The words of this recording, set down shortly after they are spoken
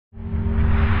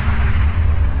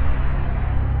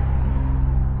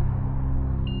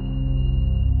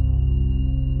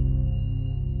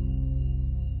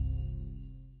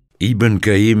Ibn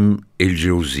Qayyim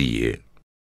el-Jauziye,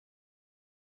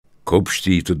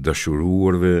 kopshti I të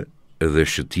dashuruarve dhe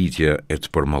shëtitja e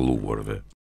të përmalluarve.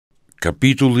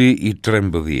 Kapitulli I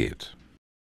 13.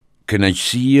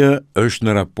 Kënaqësia është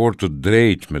në raport të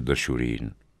drejtë me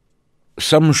dashurinë.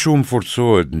 Sa më shumë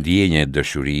forcohet ndjenja e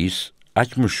dashurisë,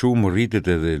 aq më shumë rritet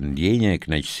edhe ndjenja e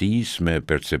kënaqësisë me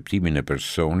perceptimin e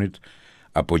personit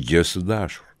apo gjës së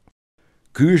dashur.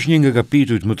 Ky është një nga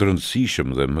kapitujt më të rëndësishëm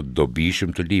dhe më të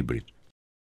dobishëm të librit.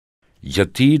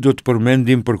 Gjatë tij do të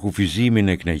përmendim për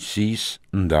kufizimin e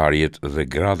kënaqësisë, ndarjet dhe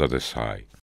gradat e saj.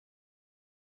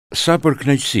 Sa për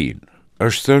kënaqësinë,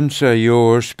 është thënë se ajo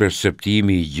është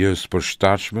perceptimi I gjës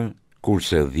përshtatshme,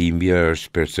 kurse dhimbja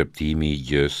është perceptimi I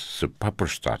gjës së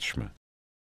papërshtatshme.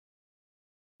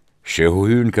 Shehu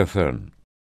Hynë ka thënë: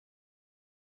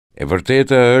 e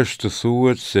vërteta është të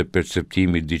thuhet se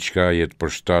perceptimi diçkaje të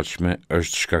përshtatshme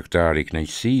është shkaktar I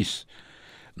kënaqësisë,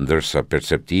 ndërsa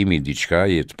perceptimi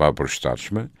diçkaje të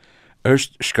papërshtatshme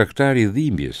është shkaktar I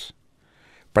dhimbjes.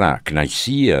 Pra,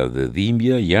 kënaqësia dhe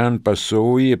dhimbja janë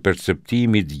pasojë e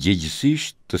perceptimit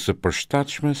gjegjesisht të së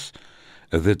përshtatshmes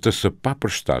dhe të së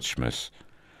papërshtatshmes,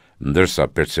 ndërsa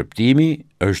perceptimi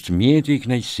është mjeti I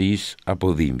kënaqësisë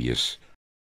apo dhimbjes.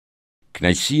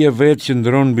 Kënaqësia vetë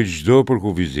qëndron mbi çdo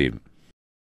përkufizim.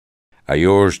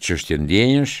 Ajo është çështje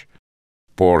ndjenjash,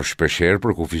 por shpeshherë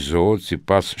përkufizohet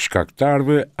sipas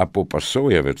shkaktarëve apo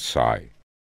pasojave të saj.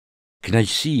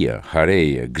 Kënaqësia,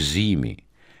 hareja, gëzimi,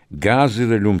 gazi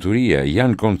dhe lumturia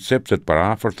janë konceptet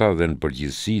paraafërta dhe në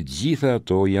përgjithësi gjitha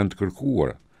ato janë të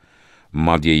kërkuara.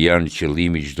 Madje janë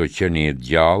qëllimi I çdo qenie të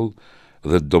gjallë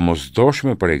dhe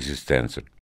domosdoshme për ekzistencën.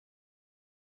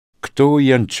 Këto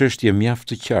janë çështje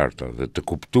mjaft të qarta dhe të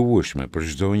kuptueshme për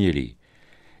çdo njeri.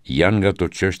 Janë nga ato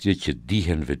çështje që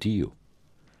dihen vetiu.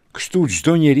 Kështu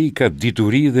çdo njeri ka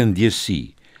dituri dhe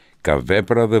ndjesi, ka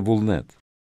vepra dhe vullnet.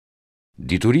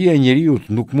 Dituria e njeriut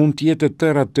nuk mund të jetë e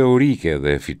tëra teorike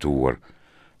dhe e fituar,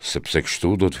 sepse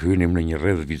kështu do të hynim në një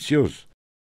rrjedh vicioz.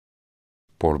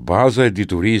 Por baza e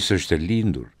diturisë është e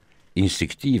lindur,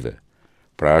 instinktive,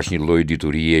 pra është një lloj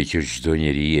diturie që çdo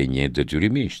njeri e njeh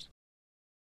detyrimisht.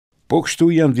 Po kështu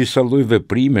janë disa lloj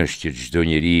veprimesh që çdo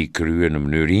njeri I kryen në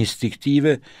mënyrë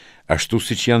instinktive, ashtu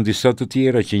siç janë disa të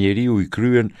tjera që njeriu I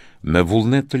kryen me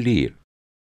vullnet të lirë.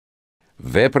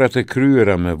 Veprat e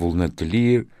kryera me vullnet të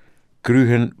lirë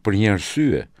kryhen për një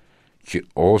arsye, që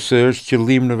ose është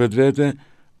qëllim në vetvete,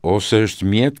 ose është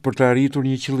mjet për të arritur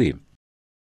një qëllim.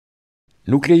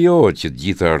 Nuk lejohet që të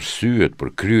gjitha arsyet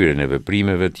për kryerjen e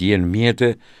veprimeve të jenë mjete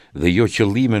dhe jo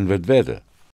qëllime në vetvete,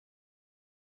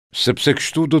 sepse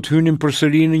kështu do të hynim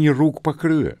përsëri në një rrugë pa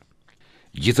krye.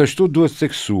 Gjithashtu duhet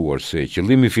theksuar se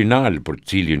qëllimi final për të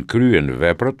cilin kryen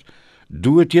veprat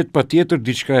duhet jetë patjetër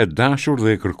diçka e dashur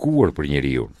dhe e kërkuar për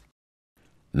njeriu.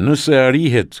 Nëse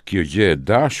arrihet kjo gjë e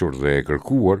dashur dhe e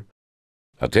kërkuar,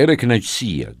 atëherë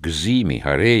kënaqësia, gëzimi,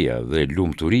 hareja dhe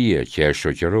lumturia që e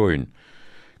shoqërojnë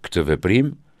këtë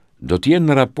veprim do të jenë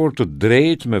në raport të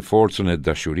drejtë me forcën e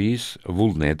dashurisë,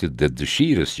 vullnetit dhe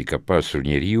dëshirës që ka pasur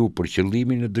njeriu për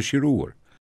qëllimin e dëshiruar.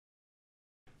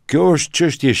 Kjo është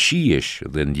çështje shijesh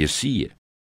dhe ndjesie.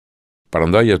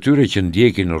 Prandaj atyre që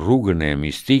ndjekin rrugën e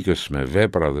mistikës me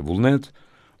vepra dhe vullnet,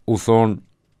 u thon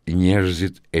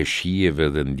njerëzit e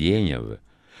shijeve dhe ndjenjave,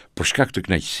 për shkak të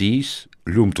kënaqësisë,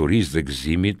 lumturisë dhe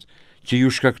gëzimit që ju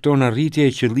shkakton arritja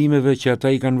e qëllimeve që ata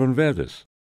I kanë vënë vetes.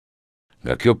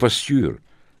 Nga kjo pasqyrë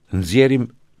nxjerrim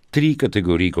 3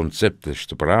 kategori konceptesh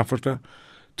të paraafërta,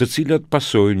 të cilat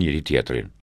pasojnë njëri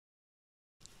tjetrin.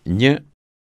 1.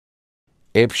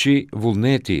 Epshi,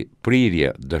 vullneti,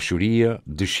 prirja, dashuria,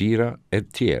 dëshira e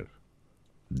të tjerë.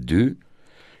 2.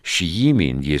 Shijimi,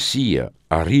 ndjesia,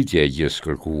 arritja e gjës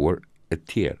kërkuar e të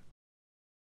tjerë.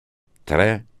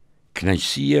 3.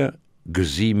 Kënaqësia,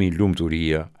 gëzimi,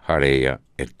 lumturia, hareja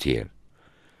e të tjerë.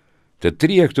 Të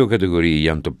trija këto kategori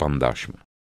janë të pandashme.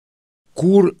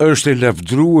 Kur është e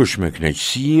lavdrueshme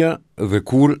kënaqësia dhe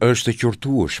kur është e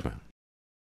qortueshme?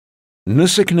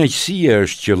 Nëse kënaqësia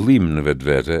është qëllim në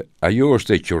vetvete, ajo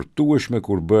është e qortueshme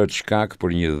kur bëhet shkak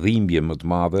për një dhimbje më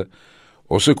të madhe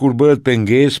ose kur bëhet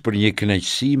pengesë për një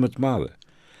kënaqësi më të madhe,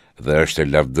 dhe është e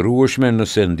lavdrueshme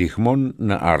nëse ndihmon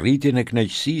në arritjen e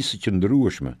kënaqësisë së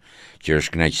qëndrueshme, që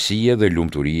është kënaqësia dhe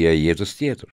lumturia e jetës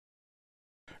tjetër.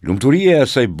 Lumturia e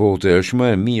asaj bote është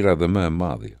më e mira dhe më e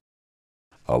madhe.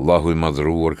 Allahu I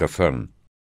madhëruar ka thënë: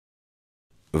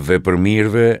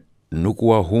 vepërmirëve nuk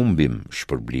u humbim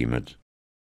shpërblimet.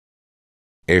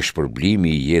 E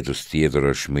shpërblimi I jetës tjetër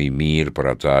është më I mirë për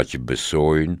ata që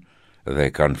besojnë dhe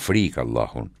kanë frikë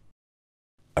Allahun.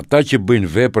 Ata që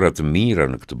bëjnë vepra të mira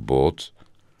në këtë botë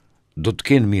do të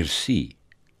kenë mirësi,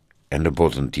 e në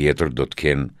botën tjetër do të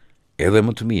kenë edhe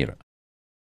më të mira.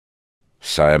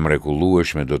 Sa e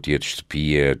mrekullueshme do t'jetë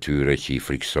shtëpia e tyre që i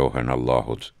friksohen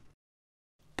Allahut.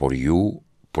 Por ju,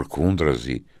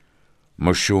 përkundrazi,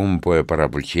 më shumë po e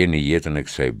parapëlqeni jetën e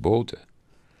kësaj bote,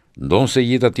 ndonse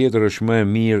jeta tjetër është më e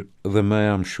mirë dhe më e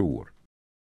amshuar.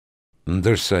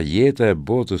 Ndërsa jeta e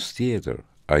botës tjetër,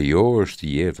 ajo është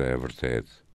jeta e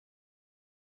vërtetë.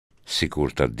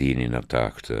 Sikur ta dinin ata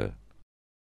këtë.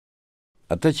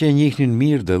 Ata që e njihnin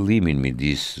mirë dallimin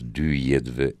midis dy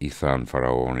jetëve i thanë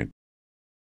faraonit: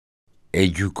 "E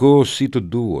gjyko si të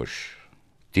duash,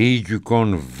 ti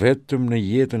gjykon vetëm në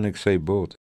jetën e kësaj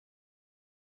bote.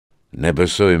 Ne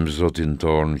besojmë Zotin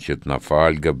tonë që t'na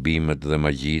falë gabimet dhe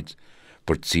magjit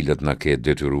për cilat na ke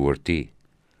detyruar ti.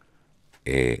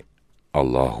 E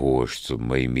Allahu është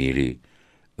më i miri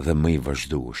dhe më i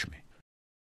vazhdueshmi."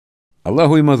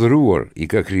 Allahu i madhëruar i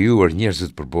ka krijuar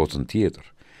njerëzit për botën tjetër,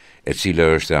 e cila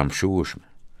është e amshueshme,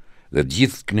 dhe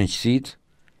gjithë kënaqësitë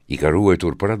i ka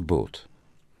ruajtur për atë botë,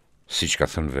 siç ka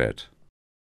thënë vetë.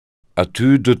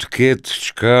 Aty do të ketë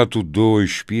çka t'u doj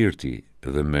shpirti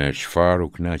dhe me çfarë u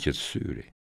kënaqet syri.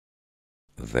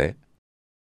 Dhe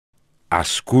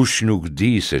askush nuk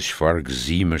di se çfarë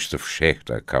gëzimesh të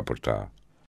fshehta ka për ta.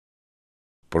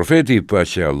 Profeti i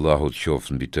paqja e Allahut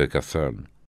qoftë mbi të ka thënë: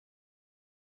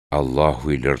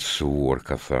 Allahu i lartësuar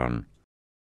ka thënë: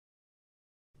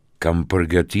 "Kam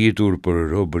përgatitur për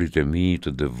robërit e mi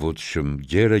të devotshëm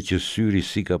gjëra që syri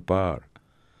si ka parë,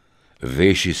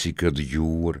 veshi si ka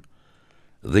dëgjuar,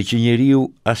 dhe që njeriu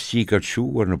as që i ka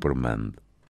çuar në përmend.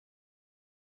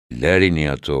 Lërini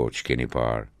ato që keni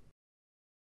parë.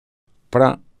 Pra,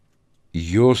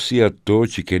 jo si ato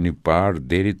që keni parë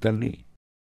deri tani."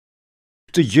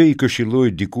 Këtë gjë i këshilloi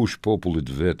dikush popullit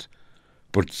vet,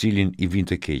 për të cilin i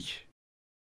vinte keq.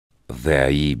 Dhe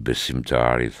ai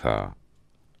besimtari tha: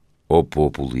 "O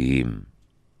populli im,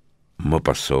 më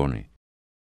pasoni.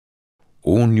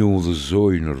 Unë ju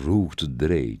udhëzoj në rrugë të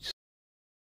drejtë.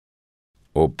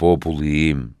 O populli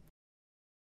im,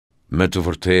 me të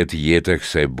vërtetë jeta e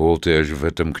kësaj bote është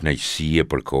vetëm kënaqësi e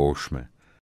përkohshme,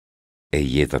 e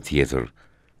jeta tjetër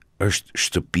është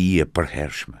shtëpi e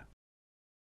përhershme."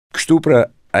 Kështu pra,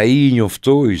 ai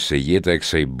njoftoi se jeta e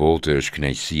kësaj bote është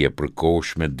kënaqësi e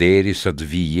përkohshme derisa të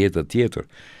vijë jeta tjetër,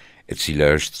 e cila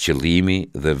është qëllimi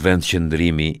dhe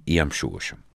vendqëndrimi i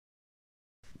amshueshëm.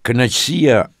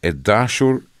 Kënaqësia e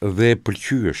dashur dhe e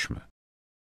pëlqyeshme.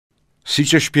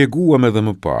 Siç e shpjeguam edhe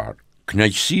më parë,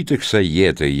 kënaqësitë e kësaj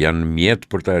jete janë mjet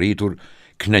për të arritur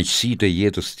kënaqësitë e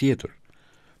jetës tjetër.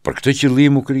 Për këtë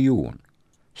qëllim u krijuan,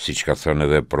 siç ka thënë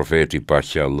edhe profeti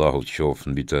paqja e Allahut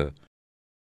qoftë mbi të: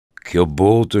 "Kjo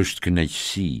botë është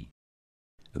kënaqësi,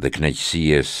 dhe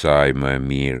kënaqësia e saj më e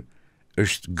mirë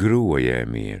është gruaja e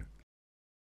mirë."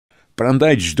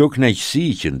 Prandaj çdo kënaqësi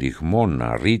që ndihmon në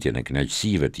arritjen e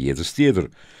kënaqësive të jetës tjetër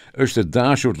është e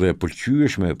dashur dhe e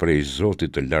pëlqyeshme prej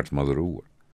Zotit të lartë madhëruar.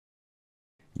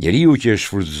 Njeriu që e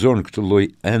shfrytëzon këtë lloj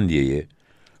endjeje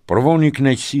provon një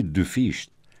kënaqësi dyfisht,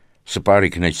 së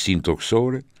pari kënaqësinë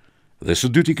toksore dhe së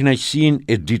dyti kënaqësinë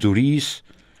e diturisë,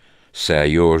 se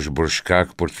ajo është bërë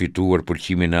shkak për të fituar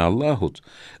pëlqimin e Allahut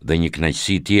dhe një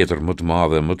kënaqësi tjetër më të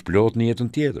madhe më të plotë në jetën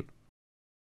tjetër.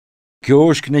 Kjo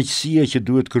është kënaqësia që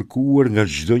duhet kërkuar nga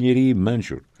çdo njeri i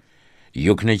mençur,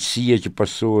 jo kënaqësia që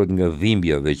pasohet nga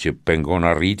dhimbja dhe që pengon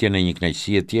arritjen e një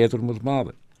kënaqësie tjetër më të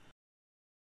madhe.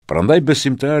 Prandaj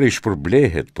besimtari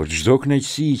shpërblehet për çdo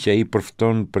kënaqësi që ai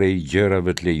përfton prej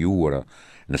gjërave të lejuara,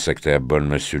 nëse këtë e bën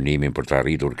me synimin për të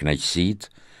arritur kënaqësitë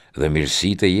dhe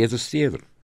mirësitë e jetës tjetër.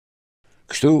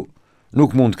 Kështu,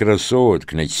 nuk mund të krahasohet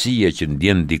kënaqësia që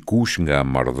ndjen dikush nga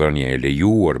marrëdhënia e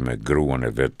lejuar me gruan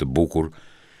e vet të bukur,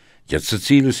 gjatë së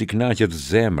cilës i kënaqet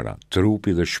zemra,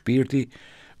 trupi dhe shpirti,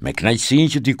 me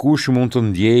kënaqësinë që dikush mund të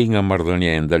ndjejë nga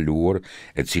marrëdhënia e ndaluar,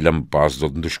 e cila më pas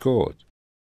do të ndëshkohet.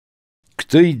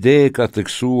 Këtë ide ka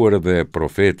theksuar edhe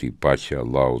profeti paqja e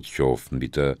Allahut qoftë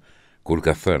mbi të, kur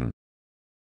ka thënë: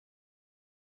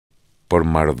 "Për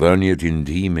marrëdhëniet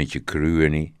intime që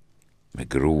kryeni me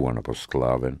gruan apo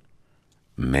sklaven,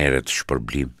 merret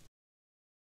shpërblim."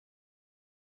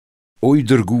 O i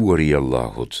dërguari i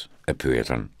Allahut, e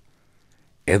pyetën: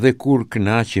 "Edhe kur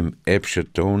kënaqim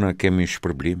epshet tona kemi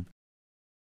shpërblim?"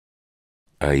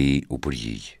 Ai u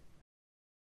përgjigj: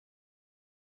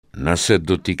 "Nëse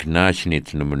do t'i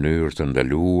kënaqnit në mënyrë të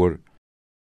ndaluar,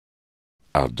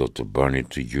 a do të bënit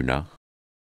të gjuna?"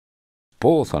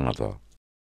 "Po," thanë ata.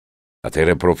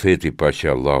 Atëherë profeti paqja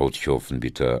e Allahut qoftë mbi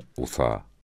të u tha: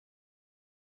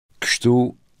 "Kështu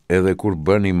edhe kur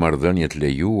bëni marrëdhëniet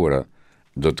lejuara,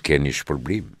 do të keni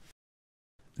shpërblim.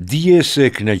 Dije se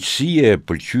kënaqësia e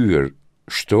pëlqyer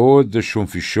shtohet dhe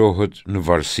shumëfishohet në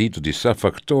varësi të disa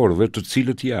faktorëve, të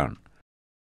cilët janë: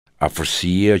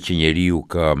 afërsia që njeriu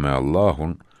ka me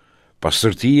Allahun,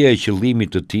 pastërtia e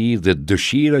qëllimit të tij dhe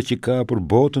dëshira që ka për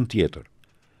botën tjetër.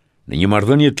 Në një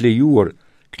marrëdhënie të lejuar,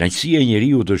 kënaqësia e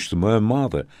njeriu është më e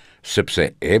madhe, sepse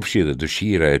epshi dhe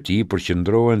dëshira e tij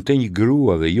përqendrohen te një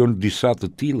grua dhe jo në disa të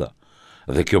tilla,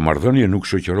 dhe kjo marrëdhënie nuk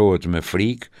shoqërohet me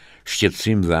frikë,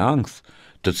 shqetësim dhe ankth,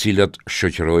 të cilat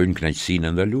shoqërojnë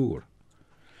kënaqësinë e ndaluar.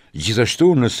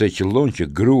 Gjithashtu, nëse qëllon që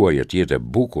gruaja të jetë e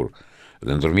bukur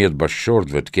dhe ndërmjet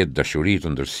bashkëshortëve të ketë dashuri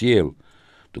të ndërsjellë,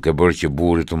 duke bërë që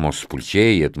burri të mos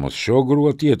pëlqejë, të mos shohë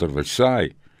grua tjetër veç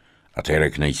saj,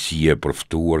 atëherë kënaqësia e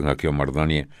përftuar nga kjo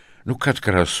marrëdhënie nuk ka të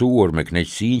krahasuar me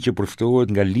kënaqësinë që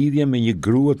përftohet nga lidhja me një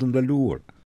grua të ndaluar.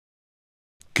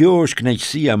 Kjo është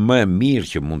kënaqësia më e mirë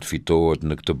që mund të fitohet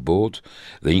në këtë botë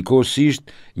dhe njëkohësisht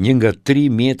një nga 3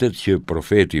 mjetet që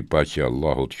profeti, paqja e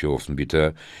Allahut qoftë mbi të,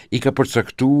 i ka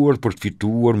përcaktuar për të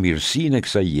fituar mirësinë e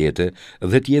kësaj jete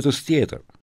dhe të jetës tjetër.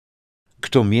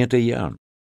 Këto mjete janë: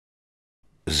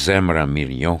 zemra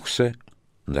mirënjohëse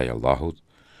ndaj Allahut,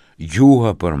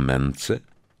 gjuha përmendëse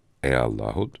e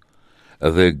Allahut,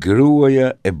 dhe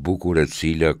gruaja e bukur e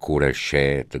cila kur e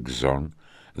sheh të gëzon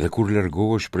dhe kur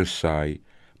largohesh prej saj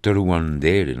të ruan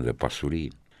nderin dhe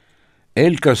pasurinë.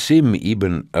 El Kasim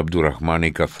ibn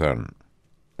Abdurrahmani ka thënë: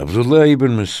 Abdullah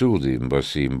ibn Mesudi,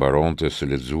 mbasi mbaronte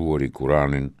së lexuari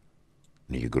Kuranin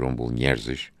në një grumbull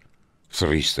njerëzish,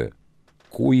 thërriste: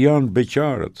 ku janë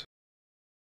beqarët?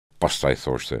 Pastaj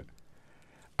thoshte: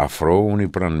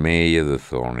 afrohuni pranë meje dhe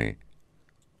thoni: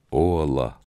 o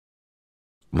Allah,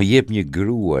 më jep një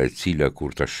grua e cila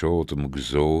kur ta shoh të më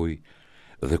gëzoj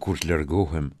dhe kur të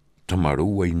largohem të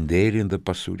maruaj nderin dhe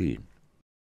pasurinë.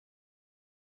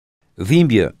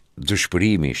 Dhimbja,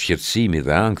 dëshpërimi, shqetësimi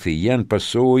dhe ankthi janë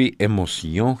pasojë e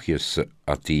mosnjohjes së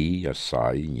atij,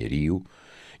 asaj, njeriu,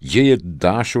 gjëje të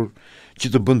dashur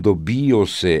që të bën dobi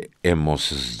ose e mos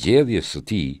zgjedhjes së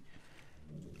tij,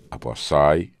 apo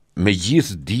asaj, me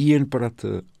gjithë dijen për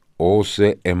atë,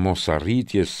 ose e mos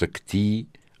arritjes së këtij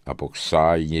apo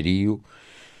kësaj njeriu,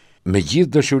 me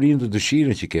gjithë dashurinë dhe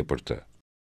dëshirën që ke për të.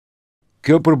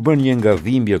 Kjo përbën një nga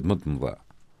dhimbjet më të mëdha.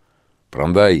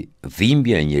 Prandaj,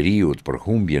 dhimbja e njeriut për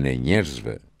humbjen e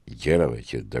njerëzve, gjërave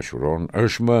që dashuron,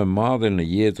 është më e madhe në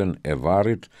jetën e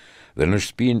varrit dhe në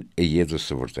shtëpinë e jetës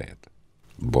së vërtetë,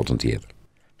 botën tjetër,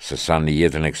 sesa në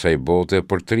jetën e kësaj bote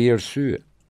për 3 arsye.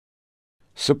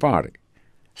 Së pari,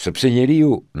 sepse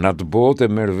njeriu në atë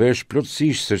botë merr vesh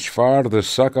plotësisht se çfarë dhe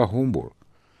sa ka humbur.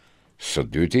 Së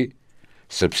dyti,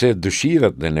 sepse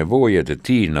dëshirat dhe nevojat e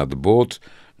tij në atë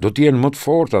botë do t'jenë më të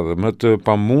forta dhe më të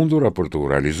pamundura për t'u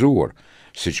realizuar,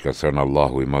 siç ka thënë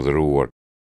Allahu i madhëruar,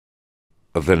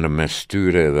 dhe në mes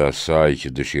tyre dhe asaj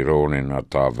që dëshironin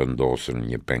ata vendosën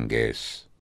një pengesë.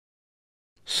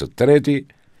 Së treti,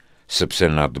 sepse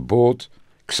në atë botë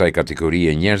kësaj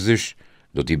kategorie njerëzish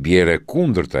do t'i bjere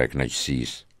kundërta e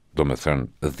kënaqësisë, do me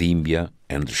thënë dhimbja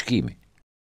e ndëshkimi.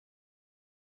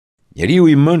 Njeriu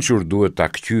i mençur duhet ta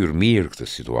kqyr mirë këtë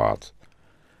situatë.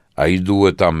 Ai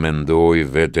duhet ta mendoj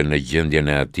veten në gjendjen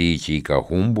e atij që i ka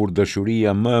humbur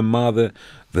dashuria më e madhe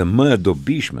dhe më e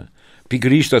dobishme,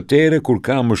 pikërisht atëre kur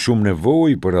ka më shumë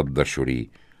nevojë për atë dashuri,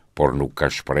 por nuk ka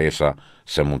shpresa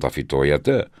se mund ta fitojë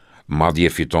atë, madje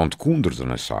fiton të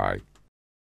kundërtën e saj.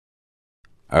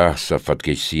 Ah, sa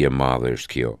fatkeqësi e madhe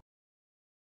është kjo.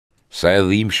 Sa e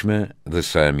dhimbshme dhe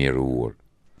sa e mjeruar.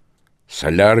 Sa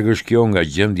larg është kjo nga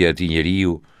gjendja e atij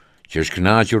njeriu që është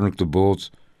kënaqur në këtë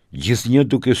botë, gjithnjë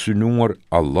duke synuar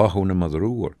Allahun e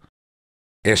madhëruar.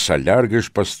 E sa larg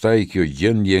është pastaj kjo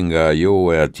gjendje nga ajo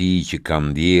e atij që ka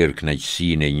ndjerë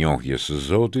kënaqësinë e njohjes së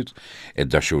Zotit, e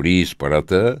dashurisë për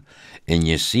atë, e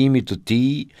njësimit të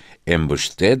tij, e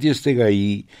mbështetjes tek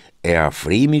ai, e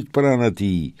afrimit pranë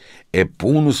atij, e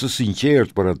punës së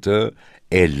sinqertë për atë,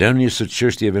 e lënies së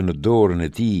çështjeve në dorën e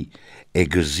tij, e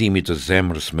gëzimit të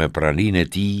zemrës me praninë e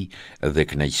tij dhe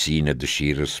kënaqësinë e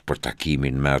dëshirës për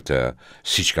takimin me atë,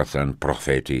 siç ka thënë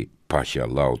profeti, paqja e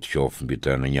Allahut qoftë mbi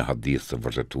të, në një hadith të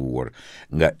vërtetuar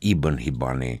nga Ibn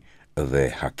Hibani dhe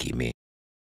Hakimi.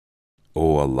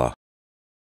 O Allah,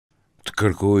 të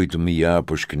kërkoj të më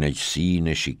japësh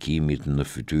kënaqësinë e shikimit në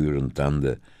fytyrën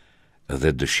tënde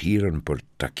dhe dëshirën për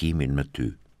takimin me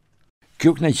ty.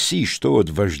 Kjo kënaqësi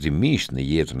shtohet vazhdimisht në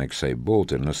jetën e kësaj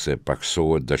bote nëse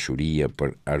paksohet dashuria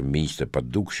për armiqtë e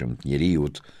padukshëm të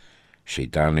njeriut,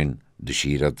 shejtanin,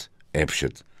 dëshirat,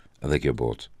 epshet dhe kjo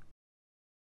botë.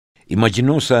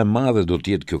 Imagjino sa e madhe do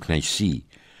t'jetë kjo kënaqësi,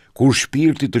 kur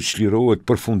shpirti të çlirohet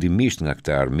përfundimisht nga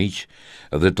këta armiq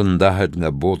dhe të ndahet nga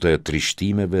bota e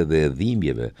trishtimeve dhe e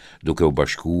dhimbjeve, duke u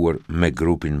bashkuar me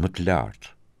grupin më të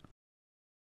lartë.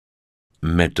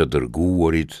 Me të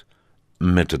dërguarit,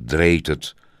 me të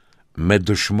drejtët, me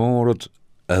dëshmorët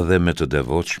edhe me të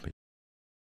devotshmit.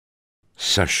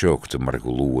 Sa shok të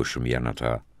mrekullueshëm janë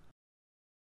ata.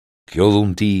 Kjo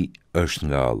dhunti është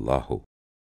nga Allahu.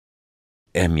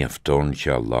 E mjafton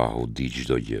që Allahu di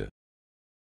çdo gjë.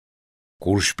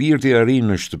 Kur shpirti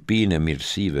arrin në shtëpinë e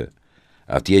mirësive,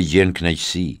 atje gjen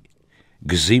kënaqësi,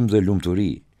 gëzim dhe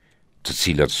lumturi, të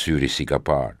cilat syri si ka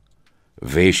parë,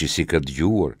 veshi si ka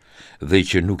dëgjuar dhe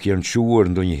që nuk janë quar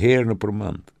ndonjëherë në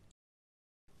përmend.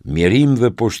 Mjerim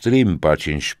dhe poshtrim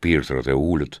paqin shpirtrat e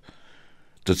ulët,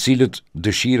 të cilët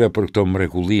dëshira për këto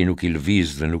mrekulli nuk i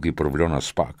lëviz dhe nuk i përvlon as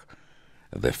pak,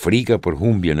 dhe frika për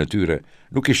humbjen e tyre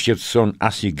nuk i shqetëson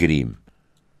asnjë grim.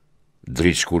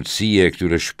 Dritshkurtësia e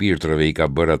këtyre shpirtrave i ka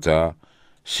bërë ata,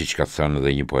 siç ka thënë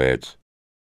edhe një poet,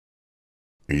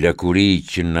 lakuri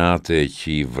që nate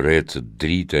që i vret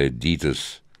drita e ditës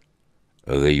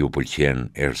dhe ju pëlqen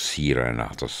errësira e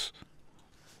natës.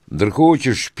 Ndërkohë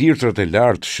që shpirtrat e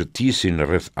lartë shëtisin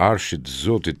rreth arshit të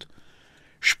Zotit,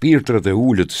 shpirtrat e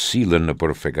ulët sillen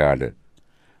nëpër fekale,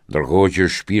 ndërkohë që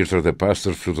shpirtrat e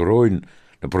pastër fluturojnë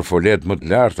nëpër folet më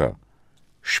të larta,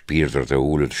 shpirtrat e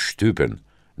ulët shtypen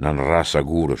në rrasa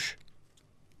gurësh.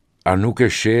 A nuk e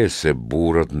sheh se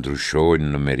burrat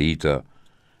ndryshojnë në merita,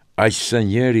 aq sa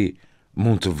njeri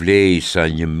mund të vlejë sa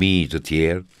 1000 të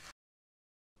tjerë?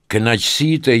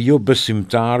 Kënaqësitë e jo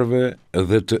besimtarve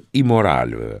dhe të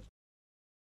imoralve.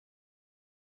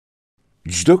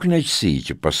 Çdo kënaqësi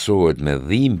që pasohet me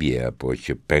dhimbje apo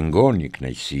që pengon një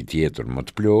kënaqësi tjetër më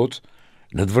të plotë,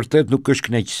 në të vërtetë nuk është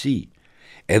kënaqësi,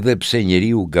 edhe pse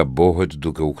njeriu gabohet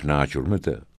duke u kënaqur me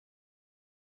të.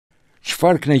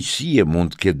 Çfarë kënaqësie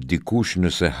mund të ketë dikush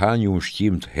nëse ha një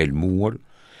ushqim të helmuar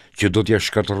që do t'ja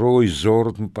shkatërrojë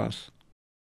zorët më pas?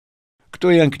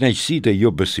 Këto janë kënaqësitë e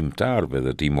jo besimtarve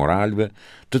dhe të imoralve,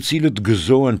 të cilët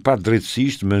gëzohen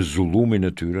padrejtësisht me zullumin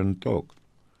e tyre në tokë.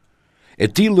 E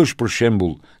tillë është për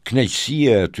shembull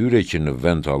kënaqësia e atyre që në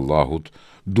vend të Allahut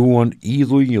duan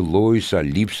idhuj një lloj sa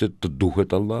lipset të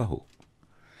duhet Allahu.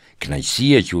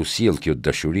 Kënaqësia që u sjell kjo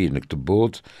dashuri në këtë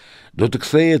botë do të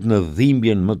kthehet në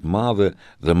dhimbjen më të madhe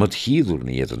dhe më të hidhur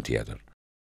në jetën tjetër.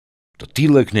 Të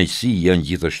tilla kënaqësi janë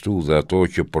gjithashtu dhe ato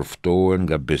që përftohen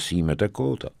nga besimet e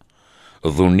kota,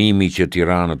 dhunimi që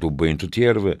tiranët u bëjnë të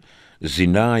tjerëve,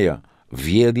 zinaja,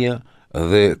 vjedhja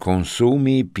dhe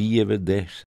konsumi i pijeve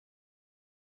deshe.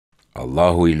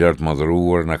 Allahu i lartë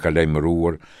madhëruar na ka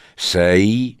lajmëruar se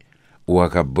ai u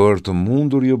ka bërë të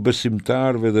mundur jo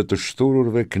besimtarve dhe të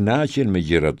shtururve kënaqjen me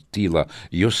gjëra të tilla,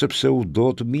 jo sepse u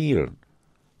do të mirën,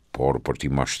 por për t'i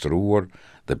mashtruar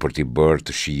dhe për t'i bërë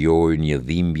të shijojnë një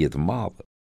dhimbje të madhe.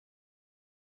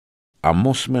 A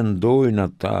mos mendojnë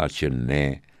ata që ne,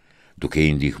 duke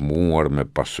i ndihmuar me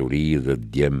pasuri dhe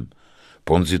djem,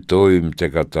 po nxitojmë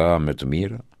tek ata me të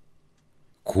mira?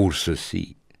 Kurse si,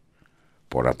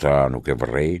 por ata nuk e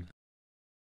vërrejnë.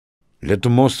 Le të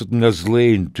mos të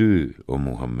ngazllejnë ty, o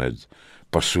Muhammed,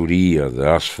 pasuria dhe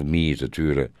as fëmijët e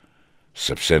tyre,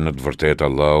 sepse në të vërtetë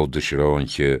Allahu dëshiron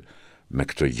që me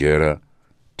këto gjëra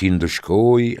ti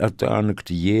ndëshkojë ata në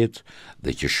këtë jetë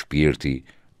dhe që shpirti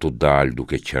t'u dalë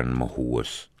duke qenë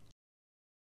mohues.